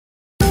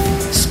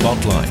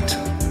Spotlight,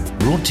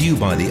 brought to you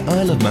by the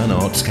Isle of Man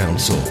Arts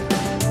Council.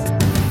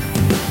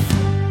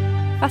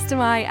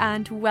 Fastamai,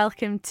 and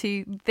welcome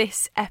to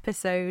this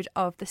episode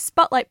of the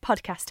Spotlight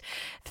podcast.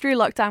 Through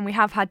lockdown, we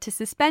have had to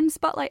suspend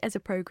Spotlight as a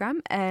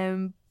programme,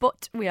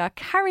 but we are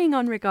carrying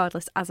on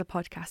regardless as a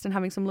podcast and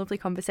having some lovely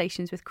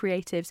conversations with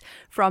creatives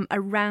from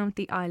around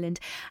the island.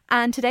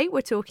 And today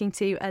we're talking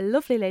to a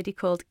lovely lady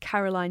called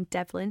Caroline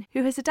Devlin,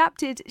 who has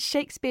adapted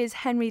Shakespeare's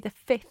Henry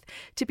V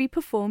to be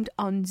performed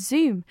on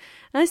Zoom.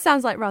 Now, this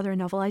sounds like rather a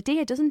novel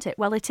idea, doesn't it?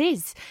 Well, it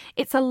is.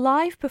 It's a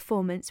live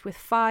performance with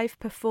 5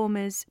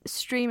 performers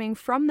streaming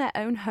from their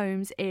own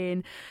homes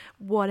in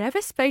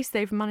whatever space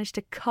they've managed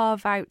to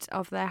carve out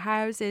of their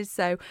houses.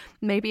 So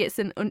maybe it's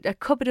a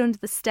cupboard under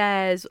the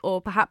stairs,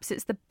 or perhaps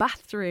it's the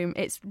bathroom.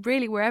 It's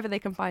really wherever they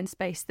can find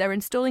space. They're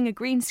installing a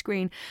green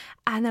screen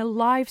and they're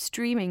live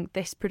streaming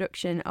this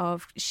production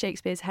of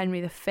Shakespeare's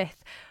Henry V.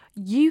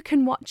 You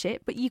can watch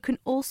it, but you can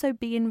also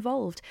be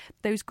involved.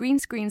 Those green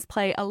screens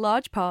play a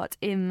large part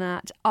in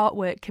that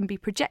artwork can be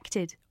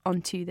projected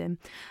onto them.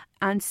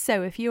 And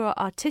so if you are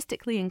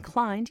artistically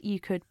inclined, you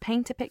could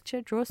paint a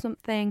picture, draw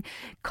something,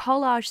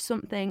 collage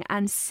something,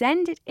 and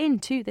send it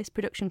into this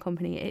production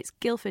company. It's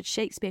Guildford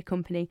Shakespeare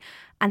Company,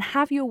 and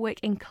have your work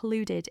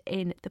included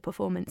in the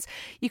performance.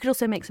 You could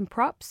also make some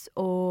props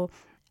or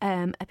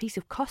a piece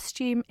of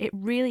costume. It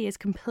really is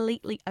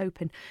completely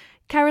open.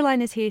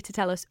 Caroline is here to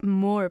tell us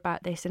more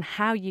about this and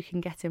how you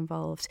can get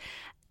involved.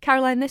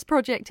 Caroline, this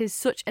project is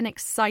such an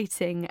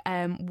exciting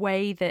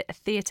way that a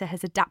theatre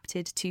has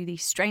adapted to the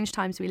strange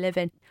times we live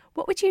in.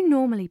 What would you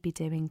normally be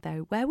doing,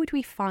 though? Where would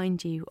we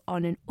find you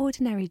on an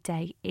ordinary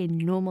day in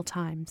normal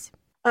times?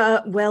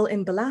 Well,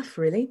 in Ballaugh,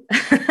 really,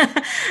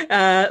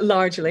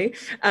 largely.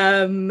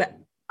 I'm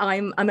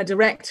a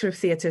director of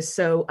theatre,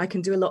 so I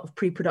can do a lot of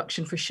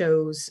pre-production for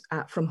shows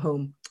from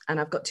home. And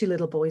I've got 2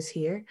 little boys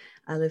here.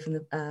 I live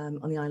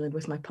on the island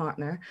with my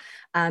partner.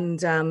 And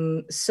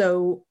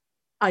so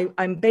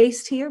I'm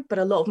based here, but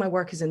a lot of my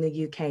work is in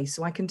the UK.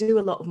 So I can do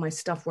a lot of my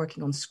stuff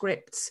working on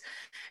scripts,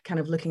 kind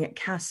of looking at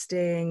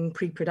casting,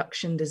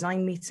 pre-production,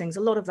 design meetings.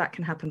 A lot of that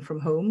can happen from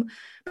home.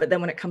 But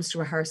then when it comes to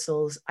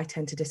rehearsals, I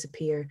tend to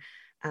disappear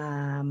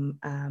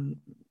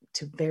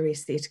to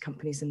various theatre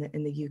companies in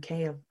the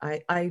UK.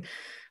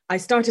 I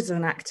started as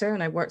an actor,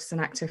 and I worked as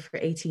an actor for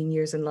 18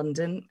 years in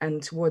London.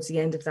 And towards the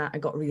end of that, I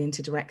got really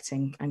into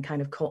directing and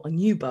kind of caught a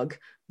new bug,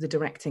 the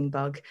directing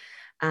bug.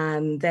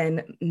 And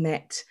then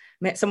met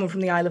someone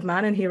from the Isle of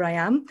Man, and here I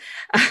am.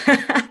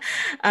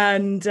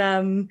 And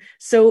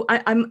so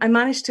I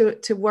managed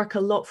to work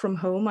a lot from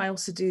home. I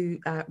also do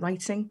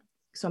writing,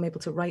 so I'm able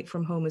to write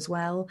from home as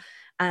well,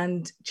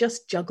 and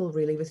just juggle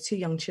really with 2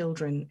 young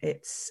children.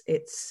 It's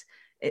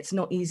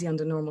not easy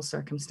under normal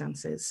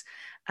circumstances,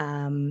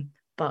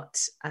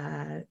 but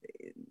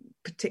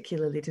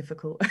particularly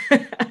difficult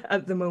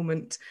at the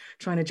moment,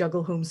 trying to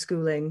juggle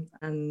homeschooling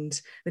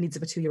and the needs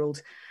of a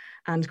 2-year-old.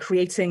 And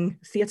creating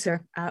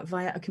theatre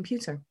via a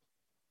computer.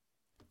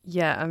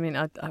 Yeah, I mean,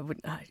 I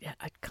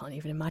can't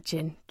even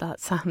imagine. That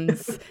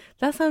sounds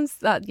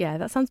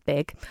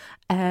big.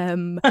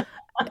 And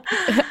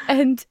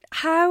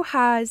how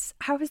has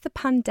the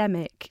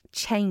pandemic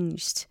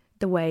changed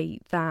the way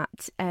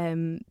that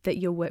that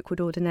your work would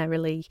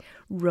ordinarily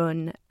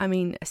run? I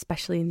mean,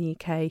 especially in the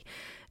UK,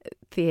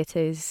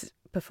 theatres,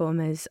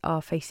 performers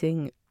are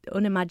facing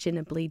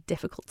unimaginably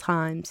difficult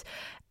times.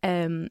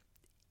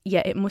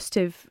 Yeah, it must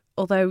have,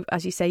 although,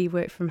 as you say, you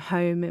work from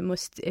home, it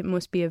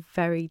must be a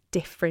very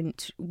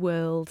different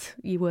world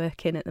you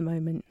work in at the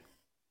moment.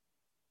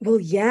 Well,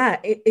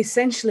 yeah,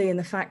 essentially in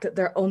the fact that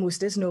there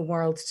almost is no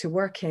world to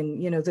work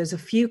in. You know, there's a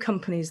few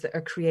companies that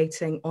are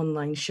creating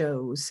online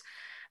shows,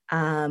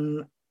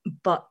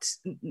 but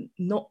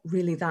not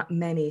really that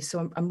many.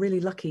 So I'm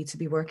really lucky to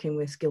be working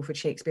with Guildford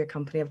Shakespeare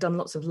Company. I've done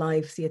lots of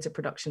live theatre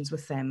productions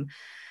with them.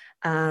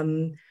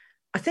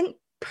 I think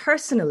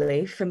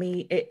personally, for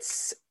me,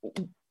 it's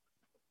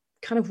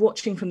kind of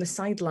watching from the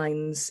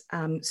sidelines,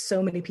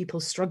 so many people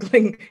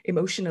struggling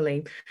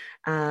emotionally,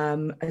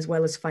 as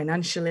well as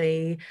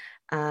financially,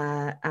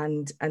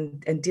 and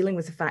dealing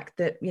with the fact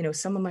that, you know,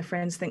 some of my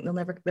friends think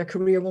their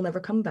career will never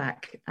come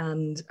back,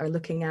 and are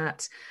looking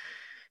at,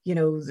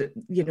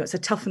 it's a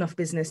tough enough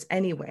business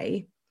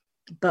anyway,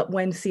 but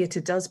when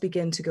theatre does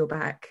begin to go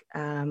back,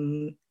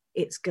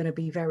 it's going to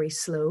be very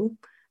slow,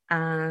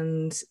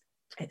 and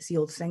it's the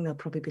old thing, they'll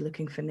probably be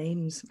looking for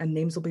names, and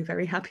names will be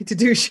very happy to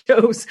do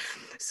shows.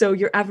 So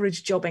your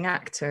average jobbing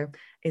actor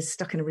is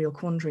stuck in a real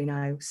quandary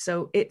now.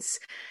 So it's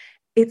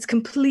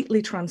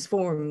completely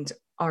transformed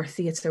our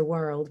theatre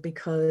world,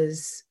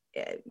 because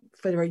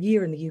for a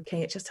year in the UK,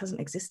 it just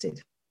hasn't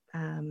existed.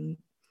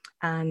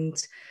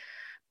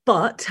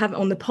 But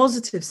on the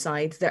positive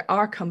side, there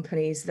are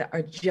companies that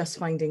are just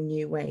finding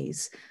new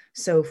ways.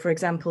 So, for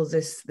example,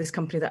 this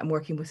company that I'm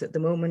working with at the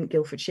moment,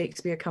 Guildford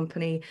Shakespeare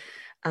Company,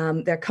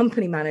 their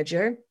company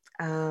manager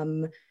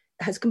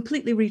has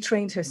completely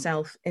retrained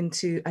herself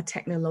into a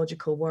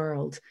technological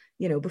world.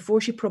 You know, before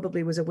she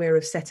probably was aware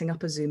of setting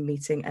up a Zoom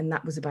meeting and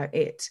that was about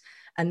it.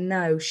 And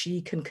now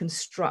she can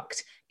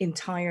construct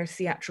entire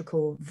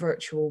theatrical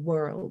virtual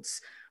worlds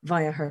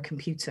via her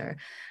computer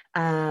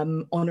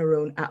on her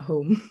own at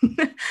home.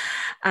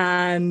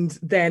 And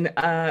then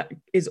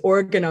is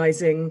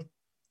organizing.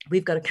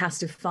 We've got a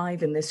cast of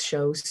 5 in this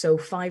show, so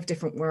 5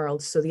 different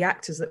worlds. So the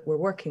actors that we're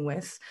working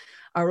with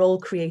are all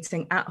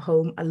creating at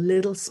home a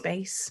little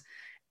space.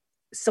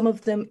 Some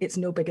of them, it's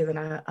no bigger than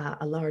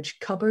a large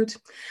cupboard.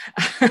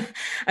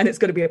 And it's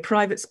going to be a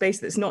private space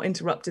that's not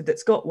interrupted,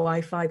 that's got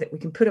Wi-Fi, that we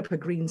can put up a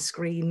green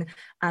screen.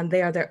 And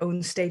they are their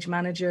own stage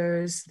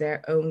managers,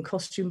 their own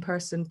costume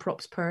person,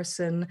 props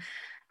person.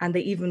 And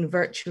they even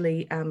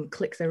virtually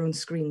click their own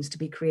screens to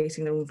be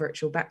creating their own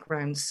virtual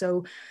backgrounds.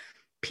 So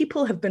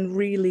people have been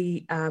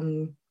really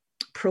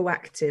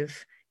proactive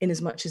in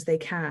as much as they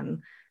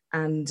can.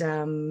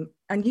 And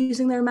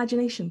using their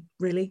imagination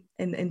really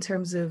in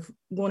terms of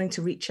wanting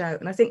to reach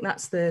out. And I think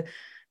that's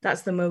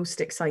the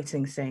most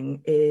exciting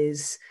thing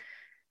is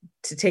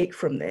to take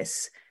from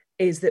this,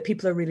 is that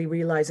people are really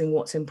realizing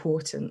what's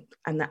important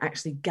and that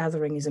actually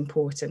gathering is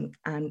important.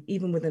 And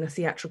even within a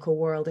theatrical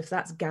world, if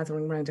that's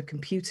gathering around a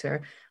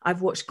computer,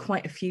 I've watched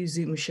quite a few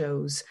Zoom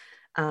shows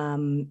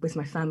with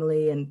my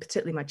family and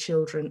particularly my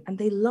children, and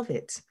they love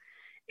it.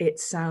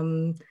 It's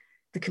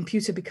the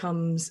computer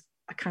becomes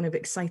a kind of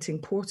exciting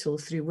portal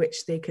through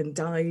which they can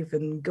dive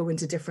and go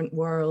into different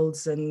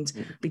worlds and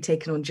be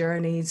taken on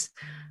journeys.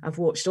 I've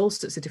watched all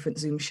sorts of different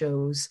Zoom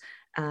shows.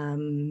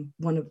 One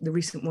of the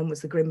recent one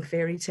was the Grimm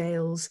Fairy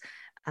Tales.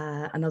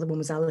 Another one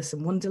was Alice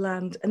in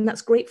Wonderland. And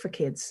that's great for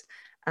kids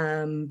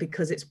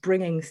because it's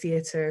bringing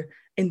theatre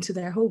into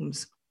their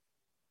homes.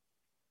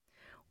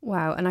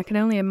 Wow, and I can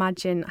only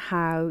imagine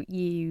how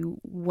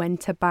you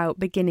went about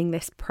beginning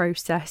this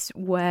process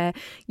where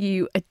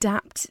you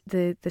adapt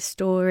the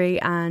story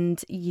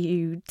and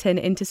you turn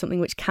it into something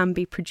which can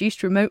be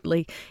produced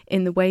remotely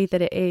in the way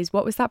that it is.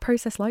 What was that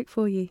process like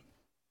for you?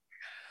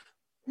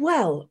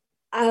 Well,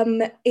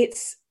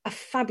 it's a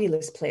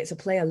fabulous play. It's a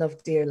play I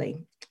love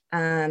dearly.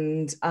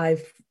 And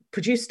I've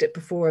produced it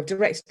before, I've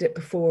directed it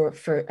before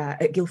for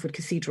at Guildford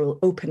Cathedral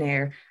Open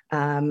Air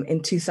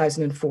in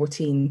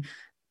 2014.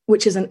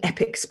 Which is an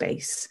epic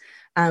space.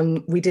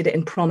 We did it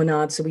in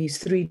Promenade, so we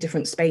used 3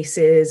 different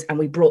spaces and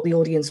we brought the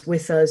audience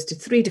with us to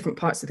 3 different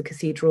parts of the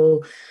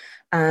cathedral.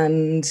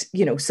 And,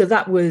 you know, so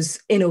that was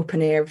in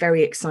open air,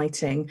 very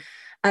exciting.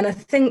 And I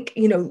think,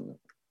 you know,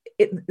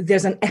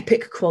 there's an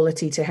epic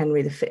quality to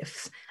Henry V.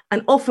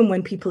 And often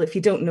when people, if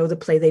you don't know the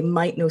play, they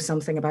might know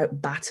something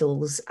about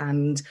battles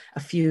and a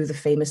few of the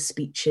famous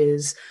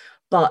speeches.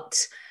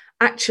 But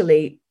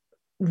actually,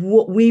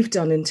 what we've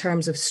done in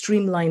terms of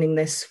streamlining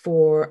this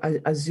for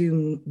a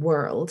Zoom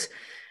world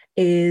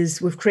is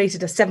we've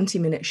created a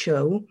 70-minute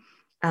show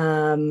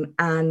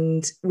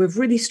and we've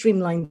really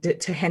streamlined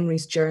it to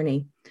Henry's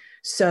journey.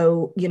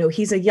 So, you know,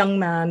 he's a young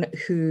man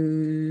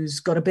who's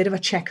got a bit of a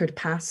checkered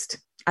past.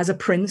 As a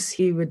prince,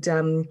 he would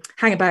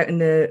hang about in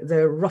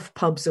the rough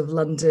pubs of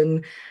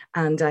London,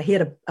 and he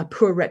had a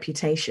poor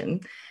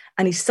reputation.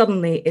 And he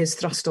suddenly is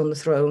thrust on the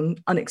throne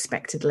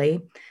unexpectedly,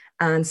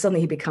 and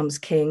suddenly he becomes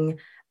king.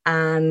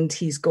 And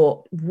he's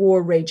got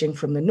war raging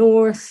from the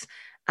north,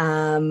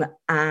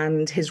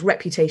 and his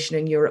reputation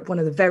in Europe. One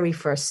of the very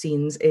first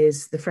scenes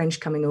is the French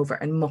coming over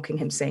and mocking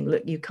him, saying,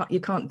 "Look, you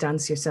can't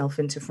dance yourself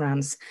into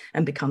France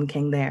and become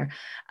king there."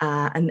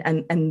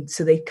 And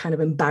so they kind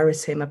of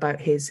embarrass him about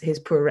his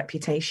poor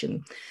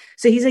reputation.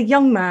 So he's a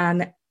young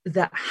man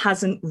that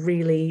hasn't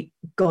really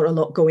got a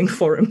lot going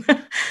for him.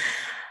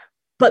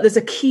 But there's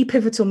a key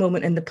pivotal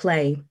moment in the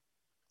play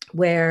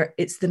where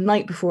it's the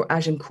night before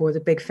Agincourt, the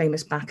big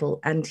famous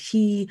battle, and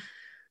he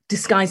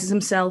disguises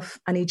himself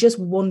and he just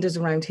wanders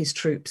around his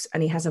troops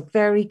and he has a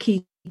very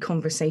key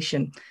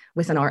conversation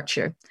with an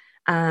archer.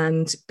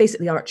 And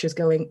basically Archer's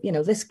going, you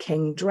know, this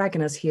king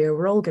dragging us here,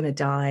 we're all going to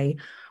die.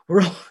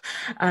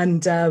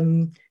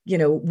 You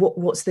know,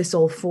 what's this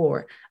all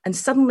for? And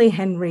suddenly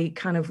Henry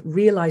kind of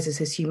realizes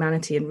his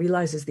humanity and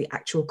realizes the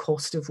actual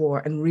cost of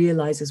war and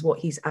realizes what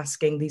he's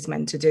asking these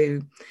men to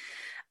do.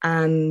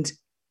 And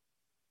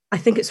I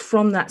think it's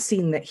from that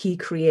scene that he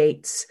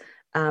creates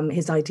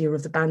his idea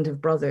of the Band of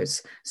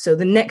Brothers. So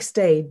the next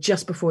day,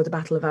 just before the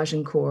Battle of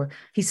Agincourt,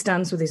 he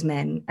stands with his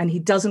men and he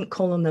doesn't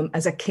call on them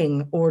as a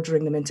king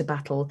ordering them into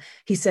battle.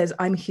 He says,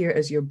 "I'm here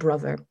as your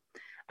brother.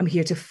 I'm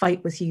here to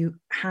fight with you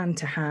hand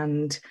to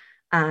hand.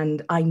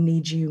 And I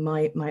need you,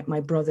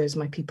 my brothers,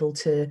 my people,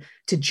 to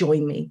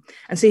join me."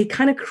 And so he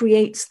kind of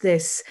creates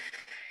this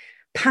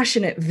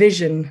passionate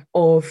vision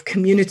of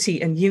community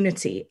and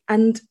unity.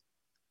 And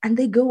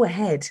they go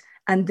ahead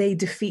and they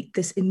defeat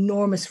this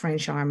enormous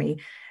French army.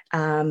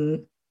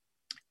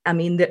 I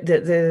mean,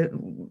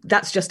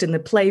 that's just in the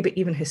play, but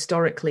even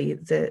historically,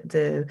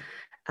 the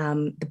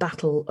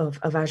Battle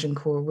of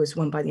Agincourt was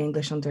won by the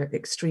English under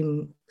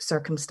extreme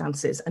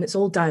circumstances, and it's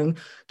all down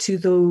to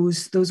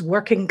those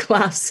working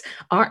class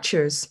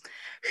archers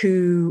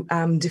who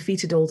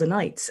defeated all the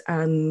knights,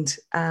 and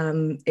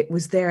it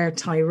was their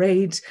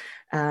tirade,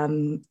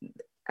 their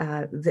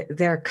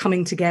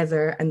coming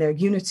together and their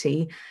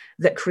unity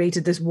that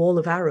created this wall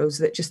of arrows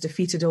that just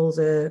defeated all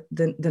the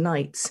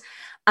knights.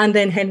 And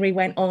then Henry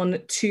went on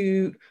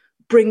to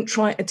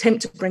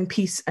attempt to bring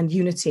peace and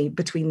unity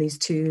between these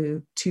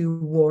two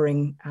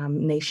warring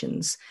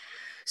nations.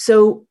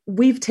 So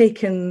we've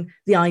taken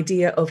the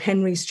idea of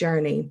Henry's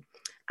journey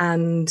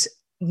and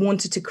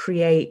wanted to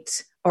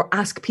create, or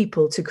ask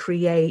people to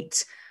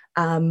create,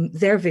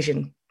 their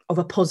vision of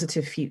a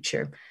positive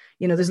future.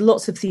 You know, there's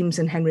lots of themes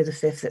in Henry V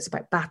that's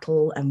about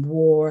battle and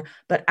war,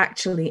 but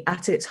actually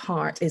at its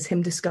heart is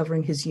him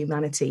discovering his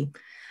humanity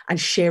and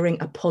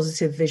sharing a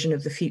positive vision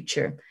of the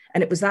future.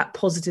 And it was that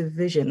positive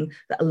vision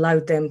that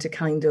allowed them to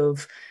kind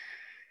of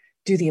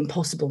do the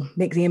impossible,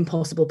 make the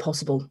impossible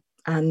possible.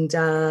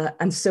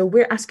 And so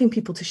we're asking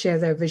people to share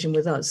their vision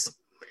with us.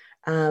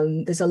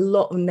 There's a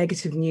lot of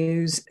negative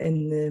news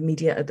in the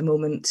media at the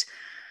moment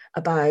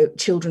about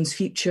children's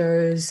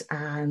futures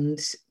and,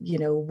 you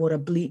know, what a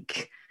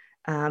bleak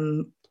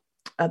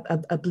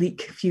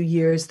few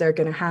years they're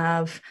going to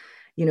have.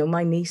 You know,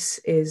 my niece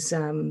is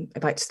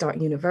about to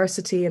start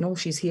university, and all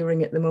she's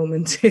hearing at the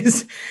moment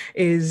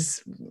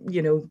is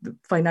you know,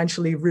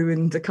 financially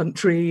ruined the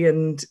country,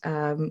 and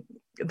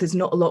there's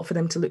not a lot for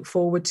them to look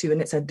forward to,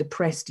 and it's a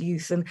depressed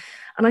youth. And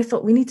I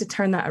thought we need to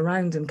turn that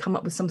around and come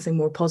up with something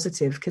more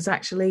positive, because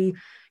actually,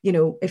 you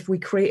know, if we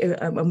create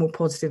a more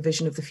positive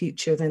vision of the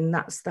future, then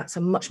that's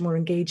a much more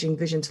engaging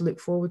vision to look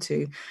forward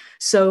to.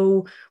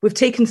 So we've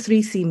taken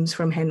 3 themes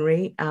from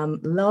Henry: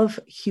 love,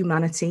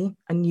 humanity,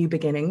 and new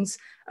beginnings.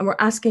 And we're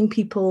asking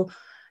people,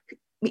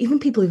 even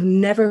people who've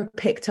never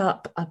picked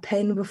up a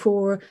pen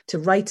before, to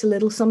write a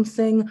little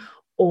something,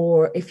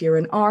 or if you're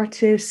an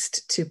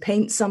artist, to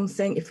paint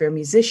something. If you're a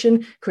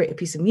musician, create a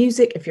piece of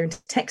music. If you're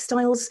into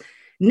textiles,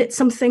 knit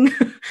something,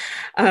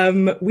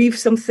 weave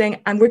something.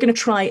 And we're going to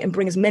try and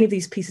bring as many of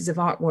these pieces of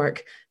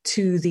artwork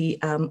to the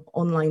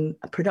online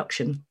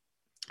production.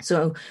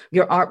 So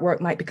your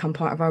artwork might become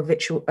part of our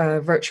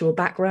virtual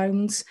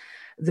backgrounds.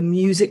 The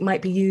music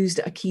might be used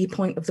at a key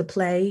point of the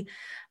play.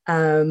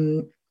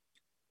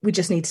 We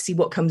just need to see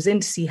what comes in,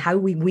 to see how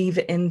we weave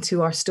it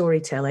into our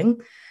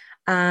storytelling.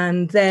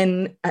 And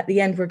then at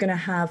the end, we're going to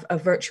have a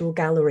virtual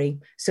gallery.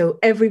 So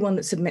everyone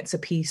that submits a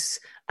piece,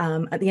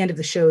 at the end of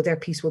the show, their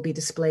piece will be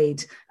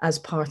displayed as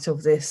part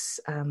of this,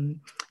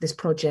 this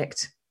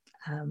project,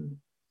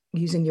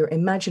 using your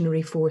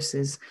imaginary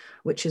forces,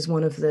 which is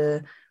one of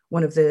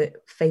the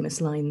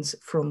famous lines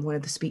from one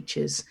of the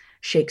speeches,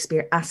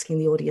 Shakespeare asking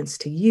the audience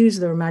to use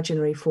their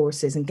imaginary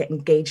forces and get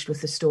engaged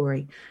with the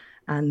story.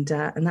 And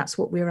that's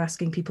what we're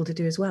asking people to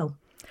do as well.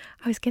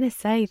 I was going to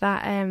say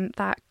that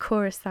that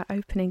chorus, that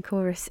opening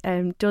chorus,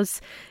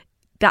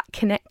 that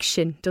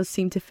connection does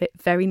seem to fit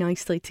very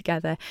nicely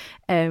together.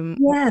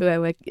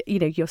 Where you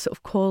know, you're sort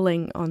of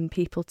calling on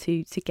people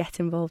to get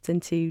involved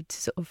and to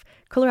sort of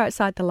colour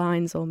outside the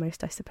lines,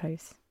 almost, I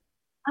suppose.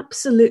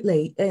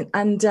 Absolutely,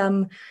 and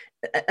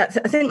I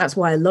think that's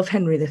why I love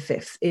Henry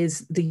V,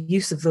 is the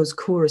use of those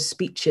chorus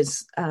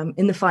speeches.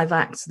 In the 5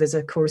 acts, there's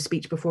a chorus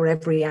speech before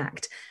every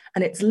act.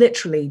 And it's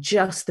literally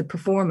just the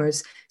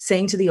performers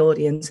saying to the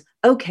audience,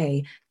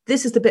 okay,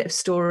 this is the bit of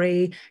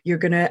story. You're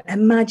going to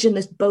imagine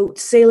this boat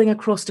sailing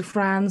across to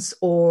France,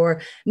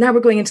 or now we're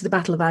going into the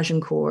Battle of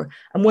Agincourt.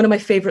 And one of my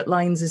favorite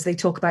lines is they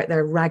talk about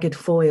their ragged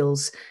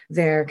foils,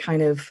 their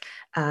kind of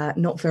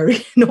not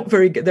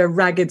very good, their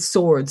ragged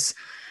swords.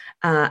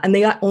 And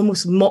they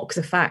almost mock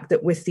the fact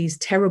that with these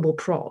terrible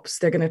props,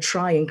 they're going to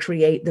try and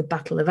create the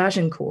Battle of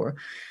Agincourt.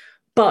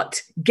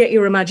 But get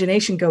your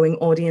imagination going,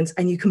 audience,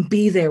 and you can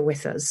be there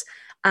with us.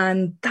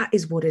 And that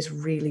is what is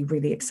really,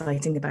 really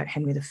exciting about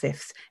Henry V,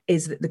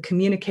 is that the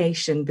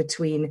communication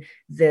between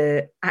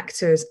the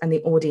actors and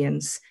the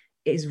audience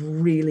is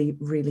really,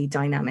 really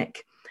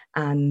dynamic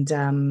and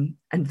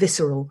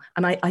visceral.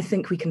 And I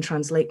think we can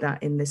translate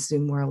that in this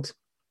Zoom world.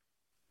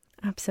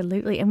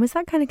 Absolutely. And was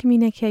that kind of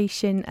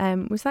communication,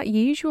 was that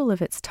usual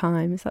of its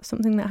time? Is that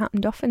something that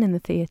happened often in the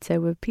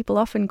theatre? Were people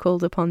often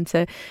called upon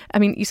to, I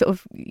mean, you sort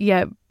of,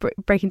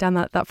 breaking down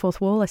that fourth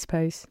wall, I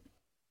suppose?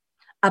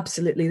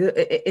 Absolutely.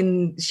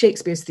 In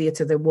Shakespeare's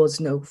theatre, there was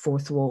no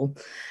fourth wall.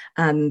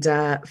 And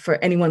for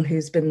anyone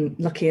who's been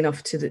lucky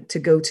enough to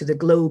go to the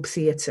Globe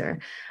Theatre,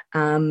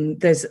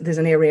 there's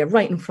an area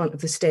right in front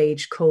of the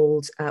stage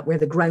called where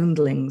the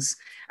groundlings,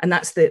 and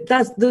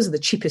those are the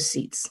cheapest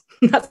seats.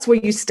 That's where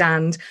you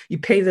stand, you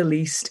pay the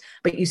least,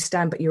 but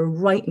you're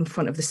right in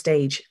front of the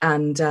stage.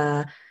 And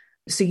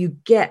so you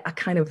get a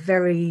kind of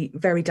very,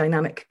 very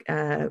dynamic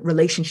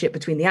relationship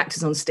between the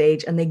actors on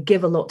stage, and they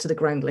give a lot to the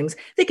groundlings.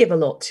 They give a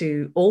lot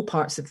to all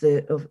parts of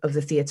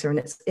the theatre, and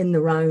it's in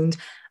the round.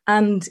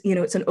 And, you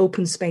know, it's an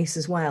open space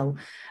as well.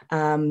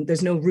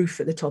 There's no roof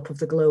at the top of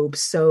the Globe.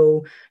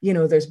 So, you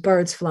know, there's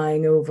birds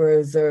flying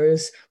over,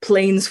 there's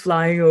planes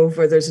flying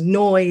over, there's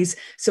noise.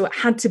 So it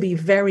had to be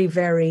very,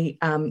 very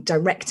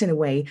direct in a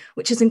way,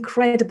 which is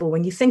incredible.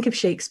 When you think of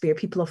Shakespeare,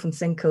 people often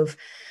think of,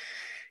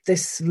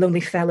 this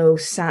lonely fellow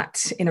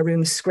sat in a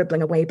room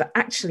scribbling away, but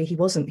actually he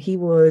wasn't. He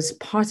was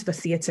part of a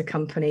theatre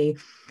company,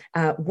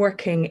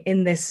 working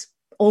in this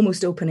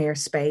almost open air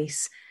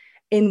space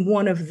in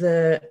one of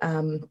the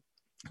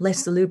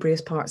less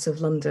salubrious parts of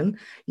London,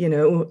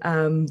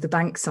 the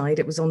Bankside.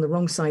 It was on the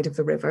wrong side of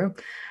the river.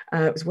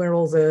 It was where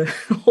all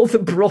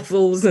the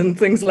brothels and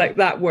things like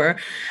that were.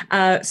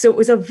 So it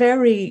was a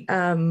very,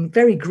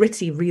 very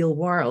gritty real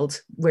world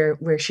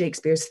where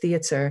Shakespeare's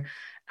theatre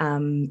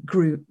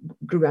grew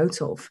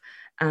out of.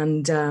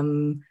 And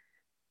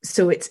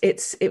so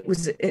it's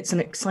an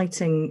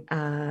exciting,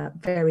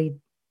 very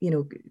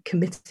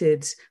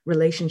committed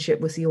relationship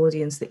with the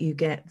audience that you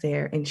get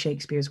there in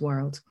Shakespeare's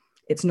world.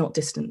 It's not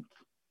distant.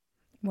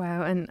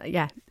 Wow. And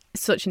yeah,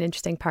 such an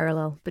interesting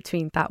parallel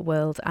between that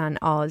world and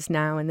ours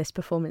now, and this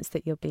performance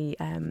that you'll be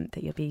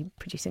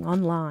producing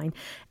online.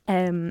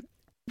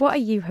 What are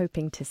you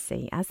hoping to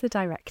see as the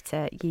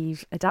director?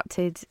 You've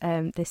adapted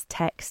this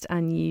text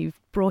and you've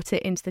brought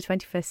it into the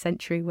 21st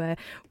century, where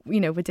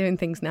we're doing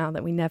things now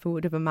that we never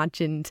would have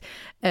imagined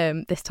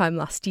this time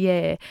last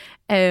year.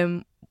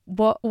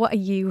 What are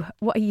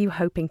you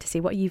hoping to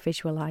see? What are you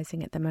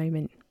visualizing at the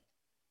moment?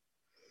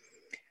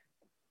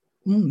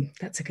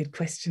 That's a good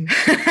question.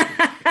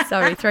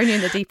 Sorry, throwing you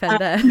in the deep end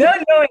there. No,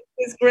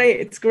 it's great.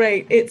 It's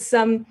great. It's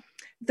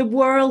the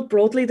world,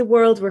 broadly, the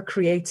world we're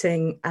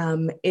creating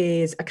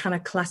is a kind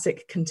of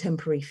classic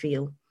contemporary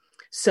feel.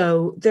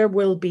 So there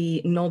will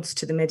be nods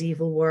to the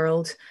medieval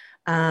world.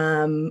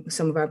 Some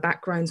of our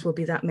backgrounds will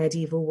be that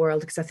medieval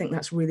world, because I think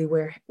that's really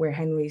where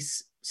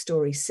Henry's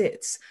story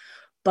sits.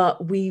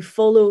 But we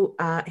follow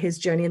his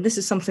journey, and this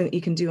is something that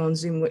you can do on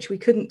Zoom, which we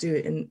couldn't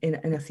do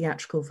in a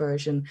theatrical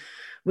version,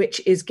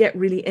 which is get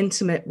really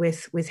intimate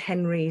with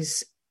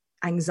Henry's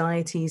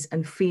anxieties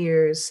and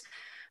fears,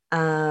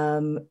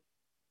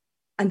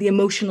 and the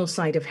emotional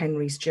side of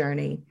Henry's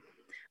journey.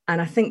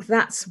 And I think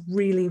that's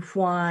really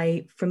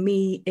why, for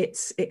me,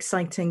 it's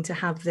exciting to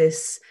have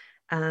this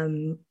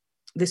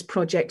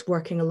project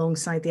working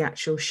alongside the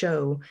actual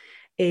show,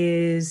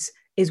 is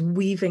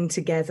weaving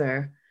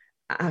together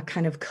a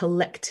kind of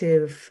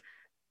collective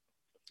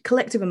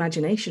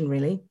imagination,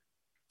 really,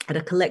 and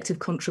a collective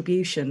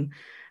contribution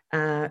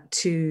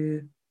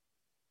to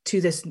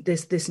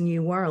this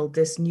new world,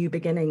 this new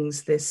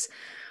beginnings, this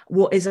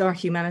what is our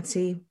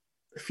humanity,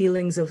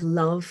 feelings of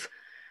love,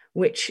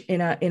 which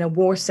in a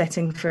war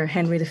setting for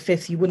Henry V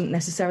you wouldn't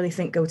necessarily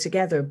think go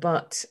together,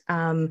 but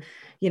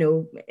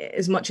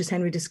as much as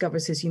Henry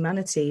discovers his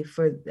humanity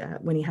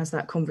when he has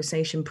that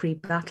conversation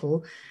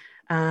pre-battle,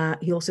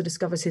 he also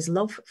discovers his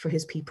love for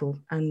his people,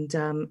 and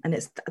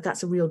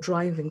that's a real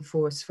driving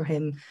force for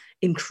him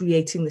in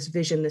creating this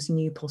vision, this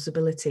new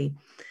possibility.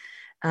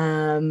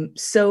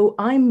 So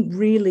I'm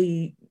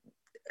really,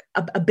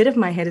 a bit of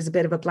my head is a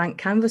bit of a blank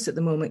canvas at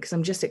the moment, because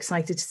I'm just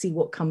excited to see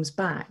what comes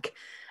back.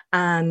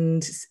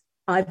 And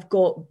I've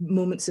got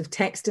moments of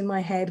text in my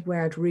head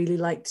where I'd really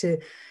like to,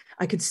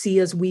 I could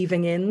see us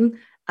weaving in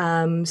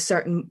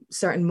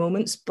certain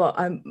moments, but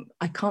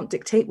I can't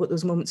dictate what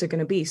those moments are going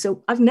to be.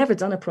 So I've never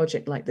done a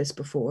project like this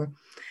before.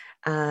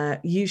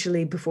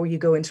 Usually before you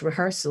go into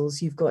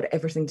rehearsals, you've got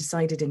everything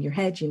decided in your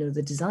head,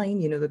 the design,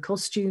 the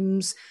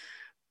costumes,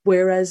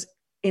 whereas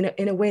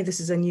in a way, this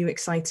is a new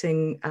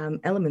exciting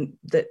element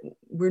that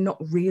we're not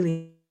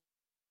really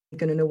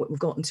going to know what we've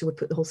got until we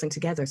put the whole thing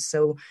together.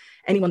 So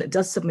anyone that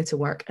does submit a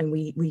work and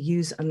we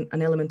use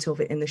an element of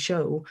it in the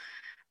show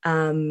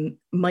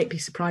might be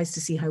surprised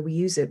to see how we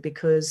use it,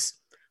 because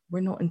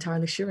we're not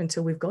entirely sure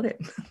until we've got it.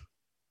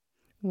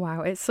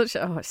 Wow, it's such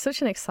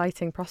an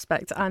exciting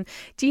prospect. And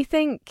do you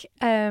think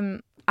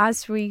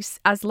as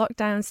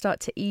lockdowns start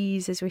to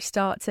ease, as we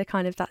start to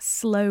kind of that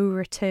slow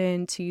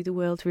return to the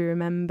world we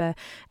remember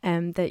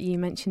that you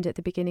mentioned at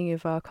the beginning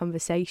of our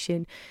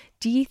conversation,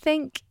 do you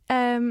think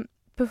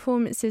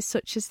performances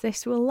such as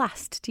this will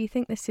last? Do you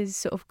think this is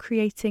sort of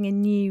creating a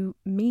new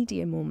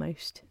medium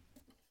almost?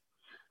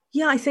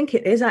 Yeah, I think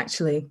it is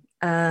actually.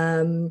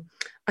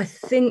 I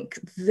think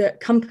that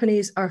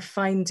companies are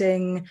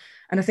finding,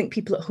 and I think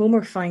people at home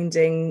are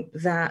finding,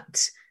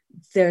 that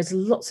there's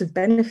lots of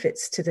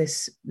benefits to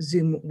this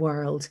Zoom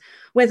world.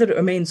 Whether it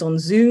remains on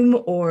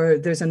Zoom or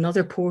there's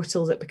another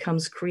portal that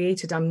becomes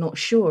created, I'm not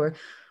sure.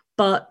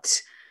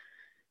 But,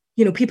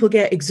 people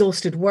get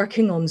exhausted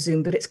working on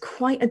Zoom, but it's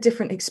quite a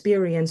different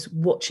experience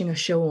watching a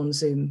show on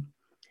Zoom.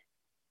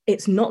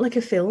 It's not like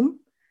a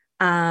film.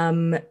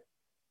 In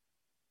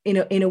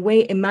a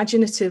way,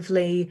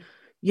 imaginatively,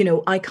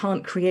 I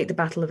can't create the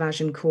Battle of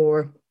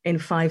Agincourt in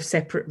 5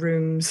 separate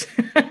rooms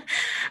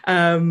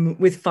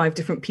with 5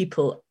 different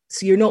people.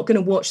 So you're not going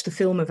to watch the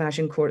film of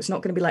Agincourt. It's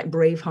not going to be like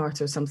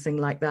Braveheart or something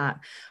like that.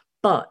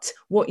 But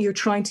what you're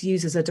trying to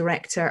use as a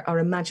director are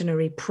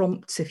imaginary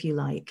prompts, if you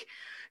like.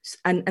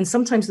 And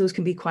sometimes those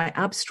can be quite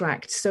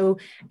abstract. So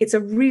it's a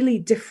really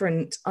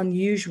different,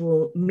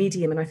 unusual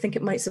medium. And I think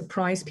it might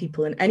surprise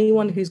people. And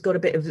anyone who's got a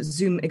bit of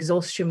Zoom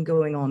exhaustion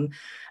going on,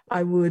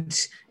 I would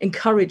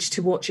encourage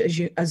to watch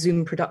a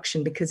Zoom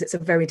production, because it's a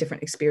very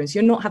different experience.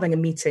 You're not having a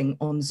meeting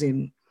on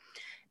Zoom.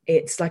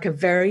 It's like a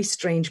very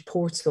strange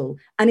portal,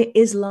 and it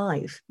is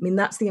live. I mean,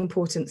 that's the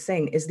important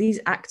thing, is these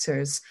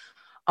actors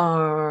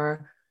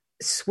are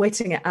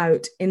sweating it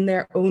out in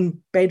their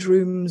own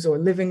bedrooms or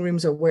living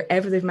rooms or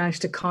wherever they've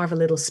managed to carve a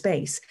little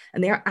space,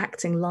 and they're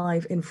acting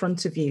live in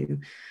front of you.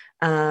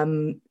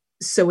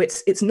 So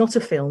it's not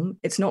a film,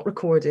 it's not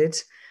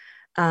recorded.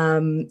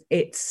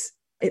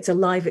 It's a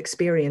live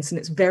experience, and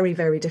it's very,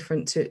 very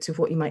different to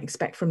what you might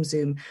expect from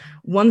Zoom.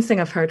 One thing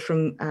I've heard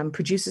from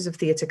producers of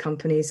theatre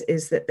companies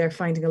is that they're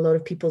finding a lot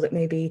of people that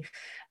maybe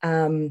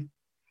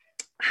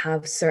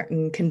have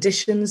certain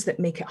conditions that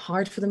make it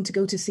hard for them to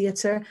go to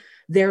theatre.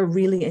 They're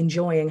really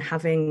enjoying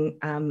having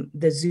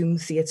the Zoom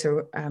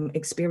theatre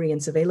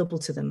experience available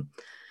to them.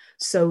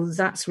 So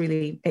that's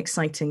really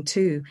exciting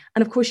too.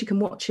 And of course, you can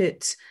watch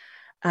it.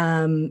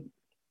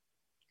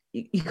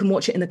 You can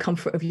watch it in the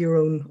comfort of your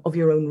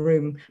own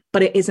room,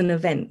 but it is an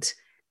event.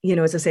 You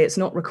know, as I say, it's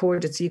not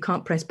recorded, so you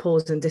can't press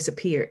pause and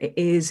disappear. It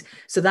is.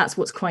 So that's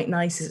what's quite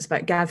nice, is it's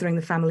about gathering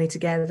the family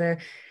together,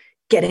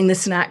 getting the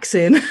snacks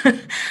in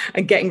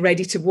and getting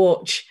ready to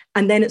watch.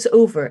 And then it's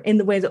over in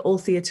the way that all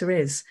theatre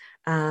is.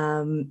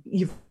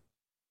 You've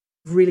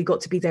really got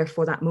to be there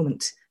for that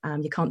moment.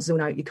 You can't zone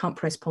out, you can't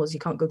press pause, you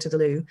can't go to the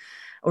loo.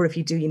 Or if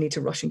you do, you need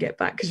to rush and get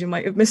back because you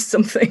might have missed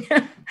something.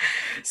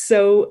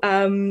 So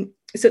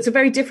it's a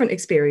very different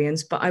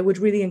experience, but I would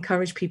really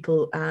encourage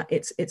people.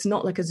 It's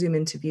not like a Zoom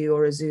interview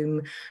or a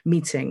Zoom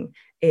meeting.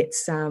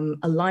 It's a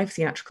live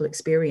theatrical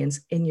experience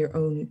in your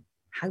own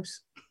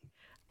house.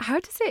 How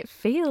does it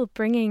feel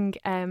bringing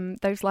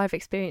those live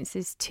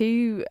experiences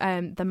to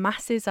the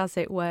masses, as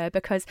it were?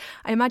 Because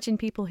I imagine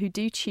people who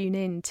do tune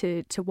in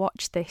to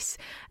watch this,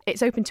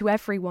 it's open to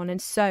everyone.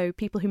 And so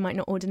people who might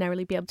not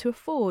ordinarily be able to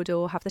afford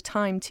or have the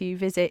time to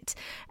visit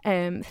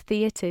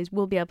theatres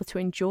will be able to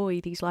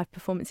enjoy these live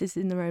performances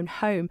in their own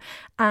home.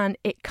 And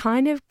it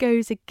kind of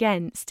goes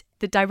against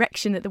the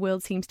direction that the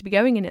world seems to be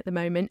going in at the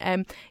moment.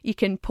 You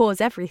can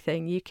pause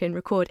everything, you can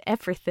record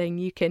everything,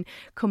 you can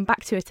come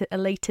back to it at a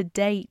later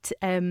date.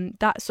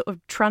 That sort of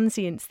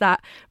transience,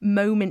 that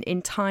moment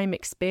in time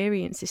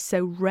experience is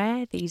so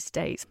rare these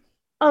days.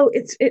 Oh,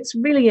 it's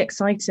really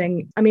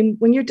exciting. I mean,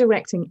 when you're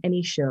directing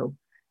any show,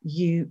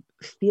 you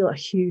feel a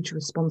huge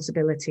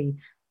responsibility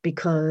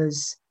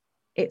because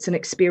it's an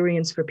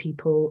experience for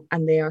people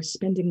and they are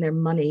spending their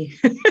money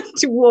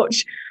to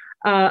watch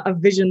a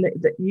vision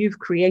that you've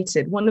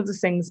created. One of the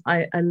things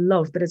I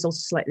love, but it's also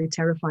slightly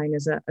terrifying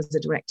as a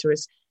director,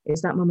 is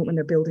that moment when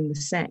they're building the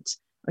set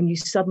and you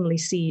suddenly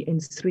see in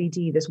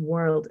 3D this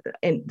world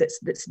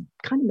that's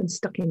kind of been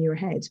stuck in your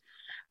head.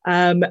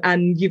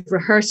 And you've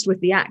rehearsed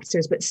with the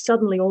actors, but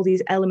suddenly all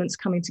these elements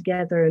coming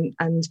together.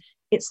 And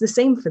it's the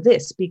same for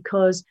this,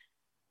 because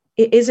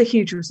it is a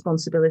huge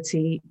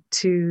responsibility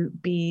to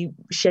be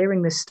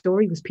sharing this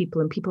story with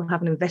people, and people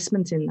have an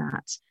investment in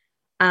that.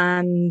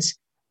 And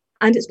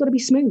it's got to be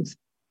smooth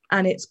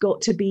and it's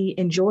got to be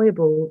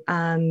enjoyable.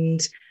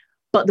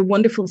 But the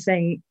wonderful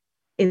thing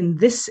in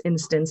this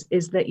instance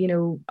is that, you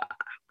know,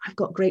 I've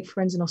got great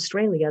friends in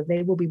Australia.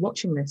 They will be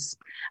watching this.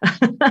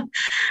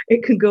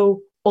 It can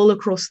go all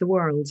across the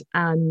world.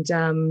 And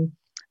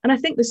I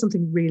think there's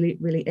something really,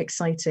 really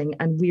exciting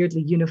and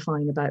weirdly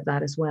unifying about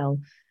that as well.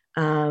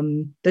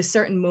 There's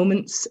certain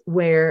moments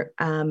where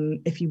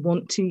if you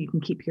want to, you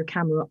can keep your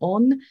camera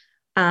on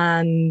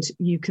and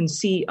you can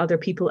see other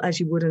people as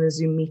you would in a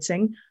Zoom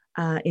meeting,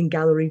 in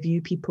gallery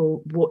view,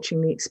 people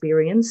watching the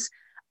experience.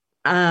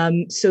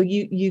 So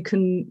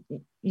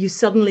you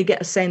suddenly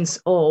get a sense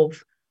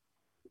of,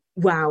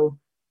 wow,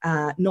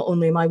 not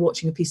only am I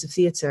watching a piece of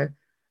theatre,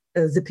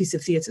 the piece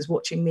of theatre is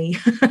watching me.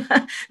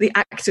 The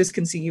actors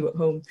can see you at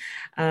home.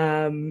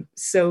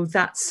 So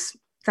that's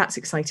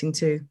exciting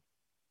too.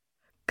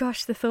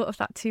 Gosh, the thought of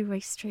that two-way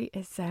street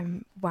is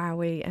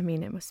wowie. I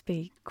mean, it must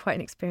be quite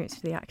an experience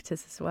for the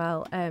actors as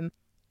well.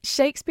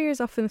 Shakespeare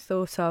is often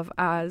thought of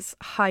as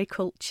high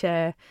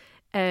culture,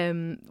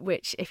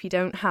 which if you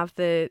don't have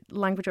the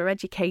language or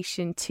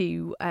education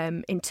to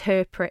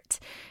interpret,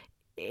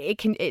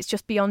 it's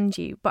just beyond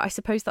you. But I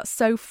suppose that's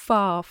so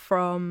far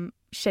from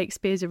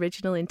Shakespeare's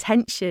original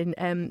intention,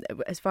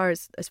 as far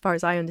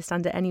as I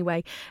understand it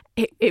anyway.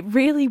 It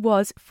really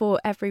was for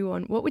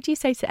everyone. What would you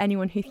say to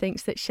anyone who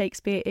thinks that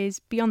Shakespeare is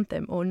beyond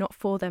them or not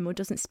for them or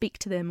doesn't speak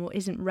to them or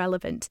isn't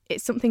relevant?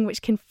 It's something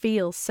which can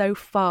feel so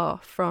far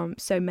from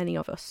so many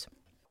of us.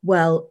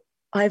 Well,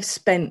 I've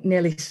spent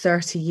nearly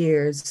 30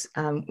 years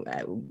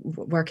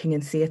working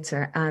in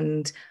theatre,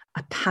 and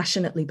I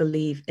passionately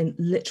believe in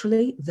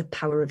literally the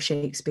power of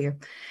Shakespeare.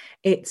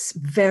 It's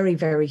very,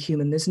 very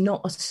human. There's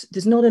not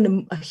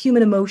a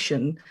human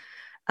emotion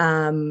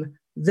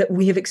that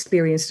we have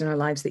experienced in our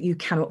lives that you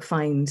cannot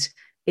find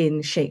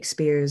in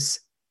Shakespeare's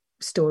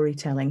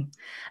storytelling.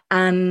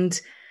 And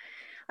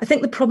I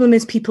think the problem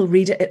is people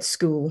read it at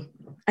school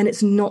and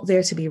it's not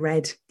there to be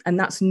read. And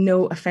that's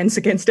no offense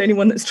against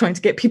anyone that's trying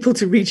to get people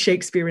to read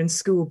Shakespeare in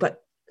school,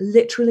 but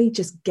literally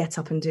just get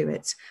up and do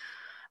it.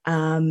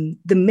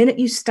 The minute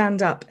you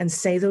stand up and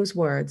say those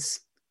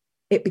words,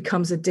 it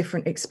becomes a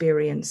different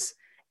experience.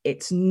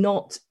 It's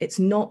not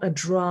a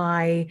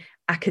dry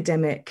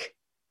academic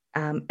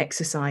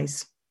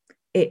exercise.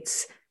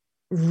 It's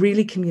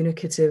really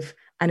communicative,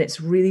 and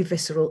it's really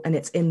visceral, and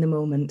it's in the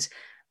moment.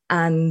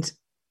 And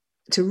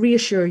to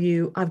reassure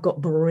you, I've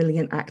got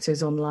brilliant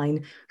actors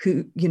online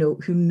who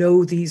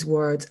know these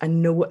words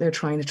and know what they're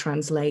trying to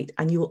translate,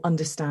 and you'll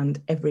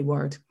understand every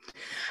word,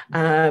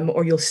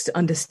 or you'll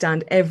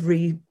understand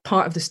every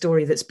part of the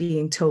story that's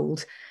being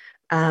told,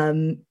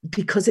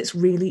 because it's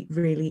really,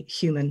 really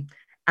human.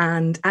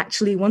 And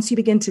actually, once you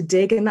begin to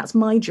dig, and that's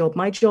my job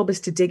is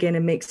to dig in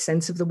and make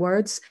sense of the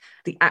words.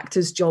 The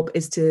actor's job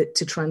is to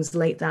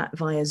translate that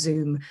via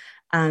Zoom.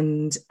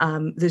 And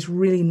there's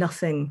really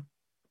nothing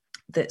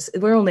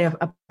we're only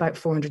about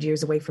 400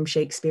 years away from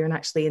Shakespeare. And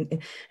actually,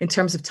 in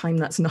terms of time,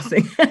 that's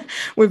nothing.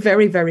 We're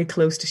very, very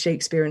close to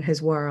Shakespeare and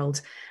his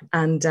world.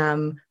 And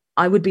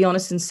I would be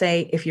honest and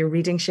say, if you're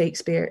reading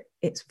Shakespeare,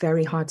 it's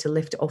very hard to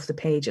lift it off the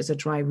page as a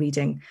dry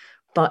reading.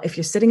 But if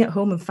you're sitting at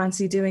home and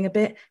fancy doing a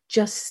bit,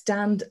 just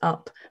stand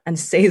up and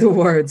say the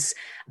words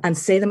and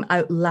say them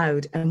out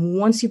loud. And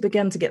once you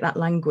begin to get that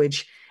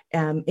language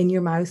in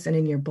your mouth and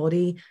in your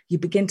body, you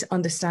begin to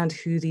understand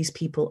who these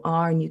people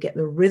are, and you get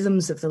the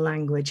rhythms of the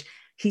language.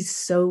 He's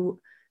so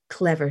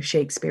clever,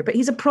 Shakespeare, but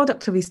he's a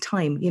product of his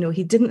time.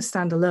 He didn't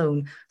stand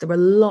alone. There were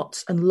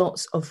lots and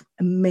lots of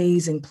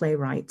amazing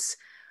playwrights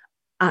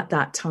at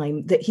that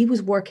time that he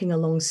was working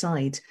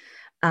alongside,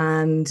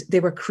 and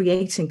they were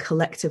creating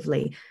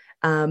collectively.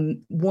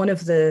 One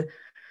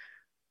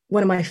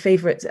of my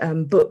favorite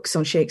books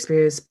on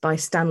Shakespeare is by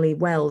Stanley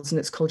Wells, and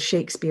it's called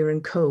Shakespeare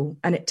and Co.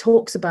 And it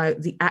talks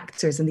about the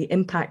actors and the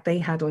impact they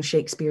had on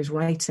Shakespeare's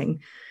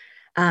writing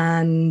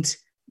and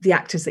the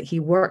actors that he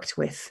worked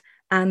with.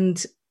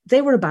 And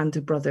they were a band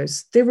of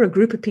brothers. They were a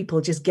group of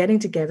people just getting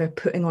together,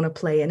 putting on a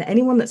play. And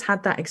anyone that's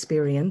had that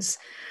experience,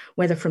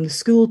 whether from the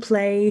school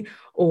play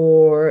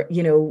or,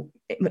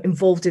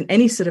 involved in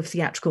any sort of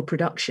theatrical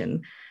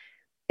production,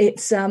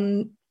 it's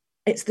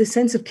the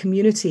sense of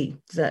community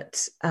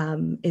that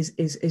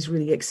is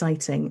really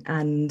exciting.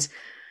 And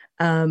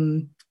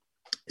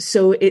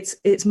so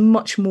it's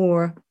much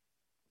more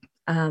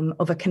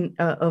of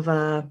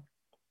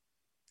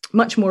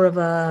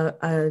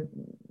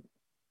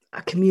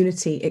a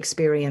community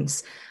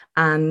experience,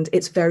 and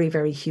it's very,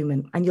 very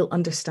human, and you'll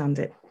understand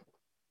it.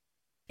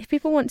 If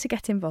people want to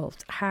get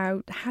involved,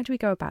 how do we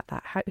go about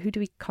that? Who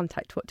do we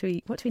contact? What do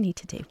we need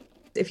to do?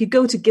 If you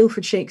go to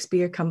Guildford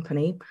Shakespeare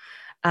Company,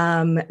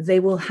 they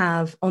will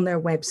have on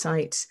their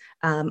website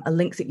a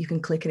link that you can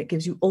click, and it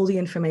gives you all the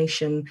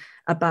information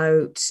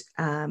about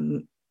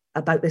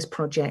this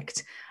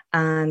project.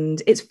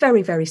 And it's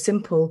very, very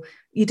simple.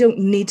 You don't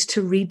need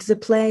to read the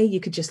play. You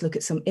could just look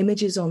at some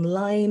images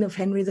online of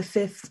Henry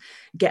V,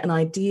 get an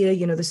idea.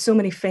 There's so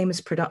many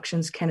famous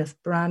productions, Kenneth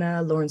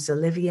Branagh, Laurence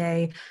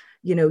Olivier.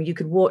 You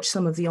could watch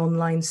some of the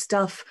online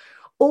stuff,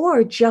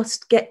 or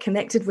just get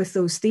connected with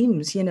those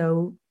themes.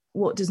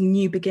 What does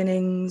New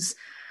Beginnings,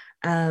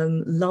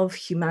 love,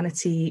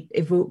 humanity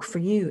evoke for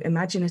you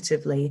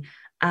imaginatively?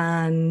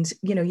 And,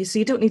 so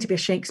you don't need to be a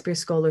Shakespeare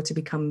scholar to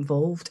become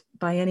involved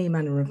by any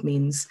manner of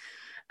means.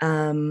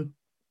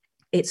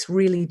 It's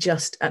really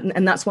just,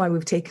 and that's why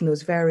we've taken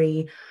those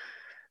very,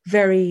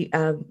 very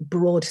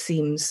broad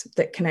themes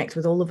that connect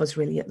with all of us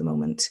really at the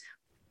moment.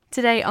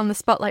 Today on the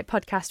Spotlight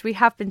podcast, we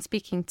have been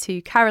speaking to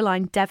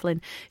Caroline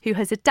Devlin, who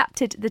has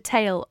adapted the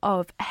tale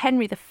of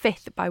Henry V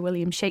by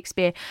William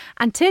Shakespeare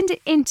and turned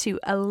it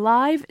into a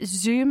live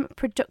Zoom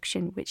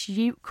production, which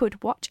you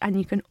could watch and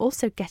you can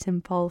also get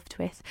involved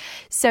with.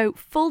 So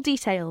full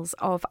details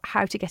of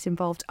how to get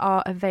involved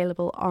are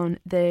available on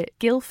the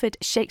Guildford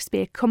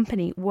Shakespeare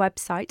Company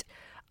website.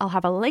 I'll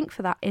have a link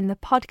for that in the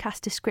podcast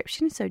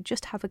description, so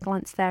just have a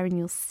glance there and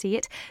you'll see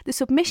it. The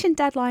submission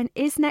deadline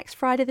is next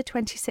Friday, the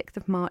 26th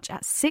of March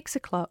at 6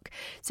 o'clock.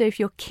 So if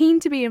you're keen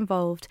to be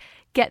involved,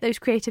 get those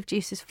creative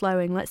juices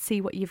flowing. Let's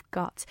see what you've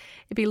got.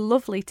 It'd be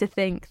lovely to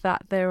think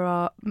that there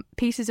are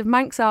pieces of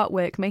Manx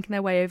artwork making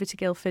their way over to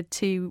Guildford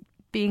to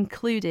be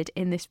included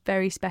in this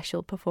very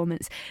special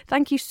performance.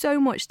 Thank you so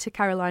much to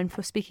Caroline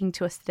for speaking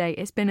to us today.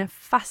 It's been a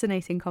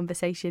fascinating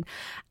conversation,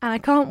 and I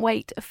can't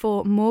wait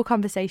for more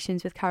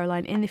conversations with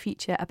Caroline in the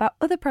future about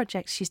other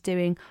projects she's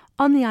doing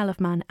on the Isle of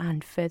Man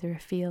and further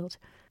afield.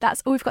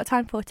 That's all we've got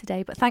time for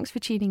today, but thanks for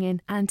tuning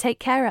in and take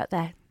care out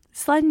there.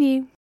 Slán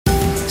you.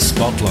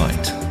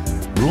 Spotlight,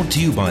 brought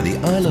to you by the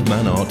Isle of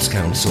Man Arts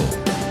Council.